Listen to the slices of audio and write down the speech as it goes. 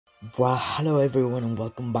Wow, hello everyone and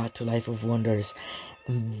welcome back to Life of Wonders.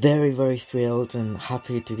 I'm very thrilled and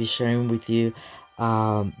happy to be sharing with you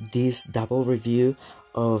this double review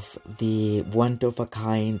of the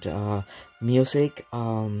one-of-a-kind music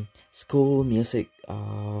school music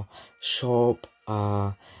shop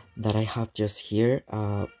that I have just here,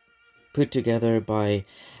 put together by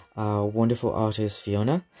wonderful artist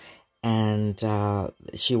Fiona. And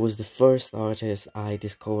she was the first artist I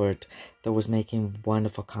discovered that was making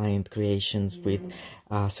one-of-a-kind creations with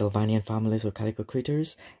Sylvanian families or Calico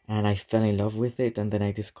critters, and I fell in love with it. And then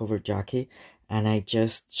I discovered Jackie, and I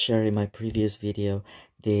just shared in my previous video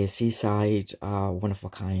the seaside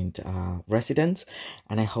one-of-a-kind residence,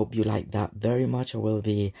 and I hope you like that very much. I will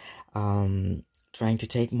be trying to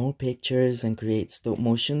take more pictures and create stop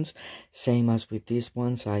motions, same as with these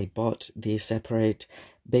ones. I bought the separate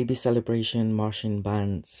baby celebration marching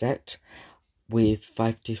band set with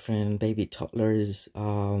 5 different baby toddlers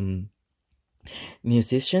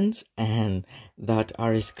musicians, and that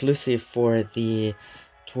are exclusive for the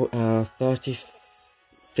 35th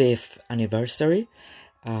anniversary,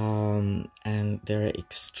 and they're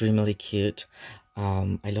extremely cute.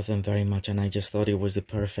 I love them very much, and I just thought it was the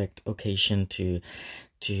perfect occasion to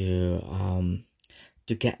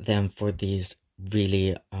get them for this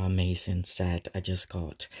really amazing set I just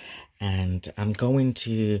got. And I'm going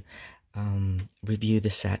to review the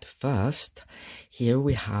set first. Here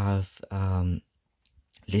we have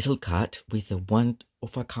Little Cat with a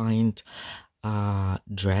one-of-a-kind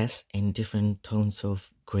dress in different tones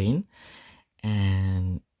of green,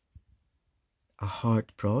 and a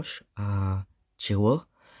heart brush, Jewel.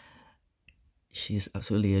 She's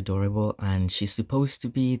absolutely adorable, and she's supposed to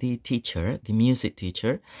be the teacher, the music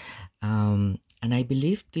teacher. And I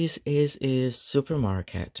believe this is a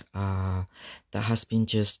supermarket that has been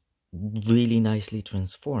just really nicely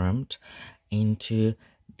transformed into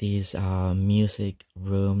this music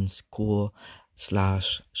room, school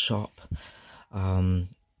slash shop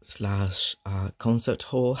slash concert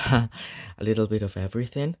hall, a little bit of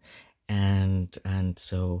everything. And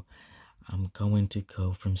so I'm going to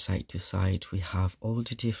go from side to side. We have all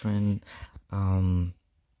the different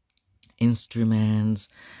instruments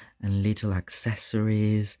and little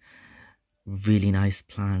accessories. Really nice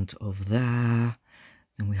plant over there.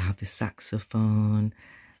 Then we have the saxophone.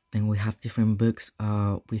 Then we have different books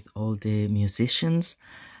with all the musicians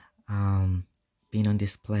being on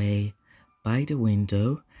display by the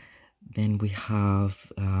window. Then we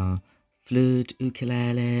have flute,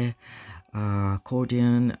 ukulele,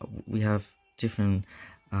 accordion. We have different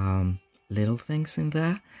little things in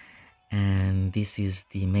there, and this is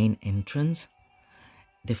the main entrance.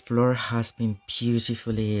 The floor has been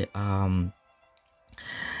beautifully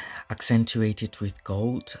accentuated with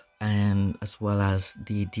gold, and as well as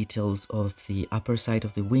the details of the upper side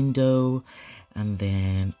of the window, and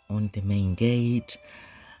then on the main gate.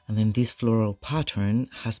 And then this floral pattern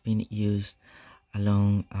has been used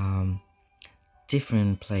along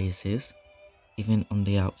different places, even on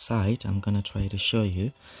the outside. I'm gonna try to show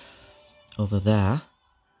you over there,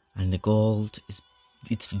 and the gold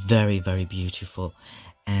it's very beautiful.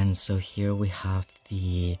 And so here we have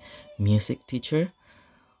the music teacher,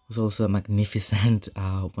 who's also a magnificent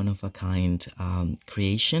one-of-a-kind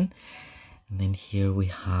creation. And then here we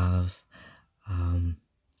have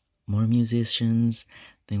more musicians.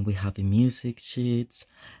 Then we have the music sheets,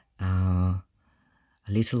 a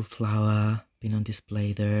little flower being on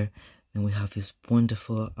display there. Then we have this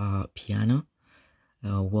wonderful piano,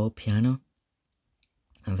 wall piano.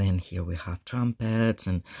 And then here we have trumpets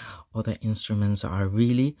and other instruments that are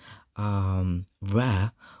really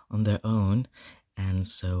rare on their own. And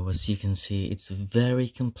so as you can see, it's a very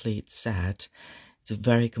complete set. It's a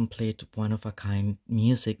very complete one-of-a-kind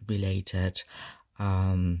music related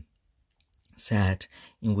set,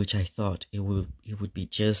 in which I thought it would be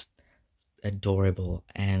just adorable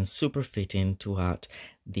and super fitting to add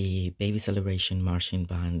the baby celebration marching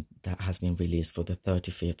band that has been released for the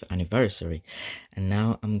 35th anniversary. And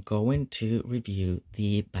now I'm going to review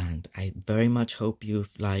the band. I very much hope you've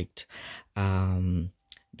liked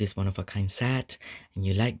this one-of-a-kind set and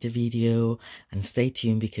you like the video, and stay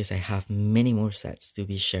tuned because I have many more sets to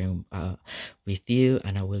be sharing with you,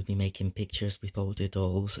 and I will be making pictures with all the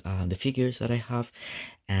dolls, the figures that I have,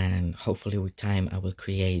 and hopefully with time I will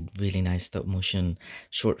create really nice stop motion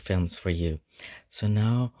short films for you. So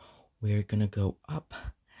now we're gonna go up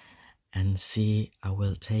and see. I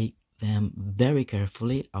will take them very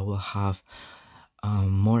carefully. I will have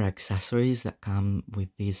more accessories that come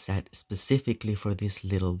with this set specifically for these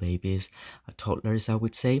little babies, toddlers I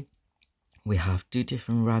would say. We have 2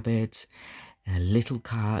 different rabbits, a little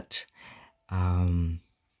cat,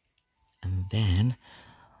 then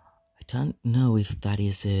I don't know if that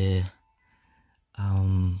is a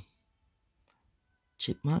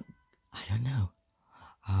chipmunk. I don't know.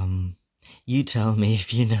 You tell me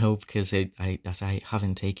if you know, because I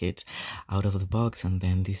haven't taken it out of the box. And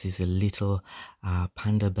then this is a little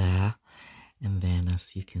panda bear, and then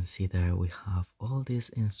as you can see there, we have all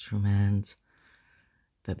these instruments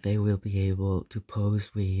that they will be able to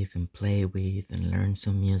pose with and play with and learn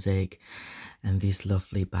some music, and this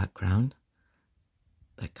lovely background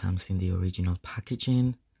that comes in the original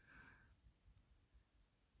packaging.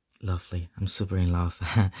 Lovely. I'm super in love.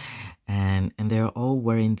 and they're all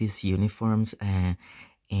wearing these uniforms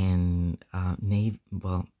in navy,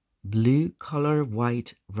 well, blue color,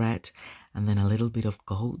 white, red, and then a little bit of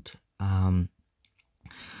gold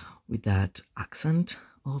with that accent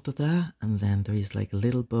over there. And then there is like a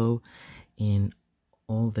little bow in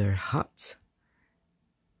all their hats,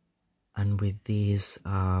 and with these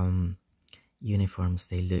uniforms,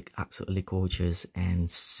 they look absolutely gorgeous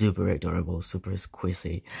and super adorable, super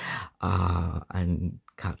exquisite, and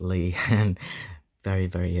cuddly, and very,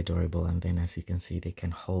 very adorable. And then as you can see, they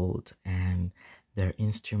can hold, and their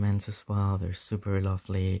instruments as well, they're super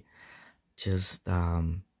lovely, just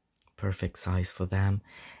perfect size for them.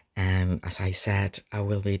 And as I said, I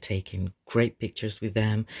will be taking great pictures with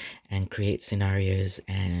them and create scenarios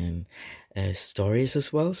and stories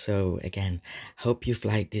as well. So again, hope you've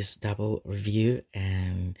liked this double review,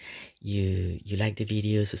 and you like the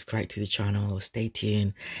video. Subscribe to the channel, stay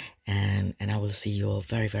tuned, and I will see you all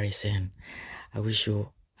very, very soon. I wish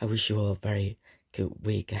you all a very good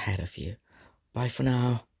week ahead of you. Bye for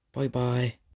now. Bye bye.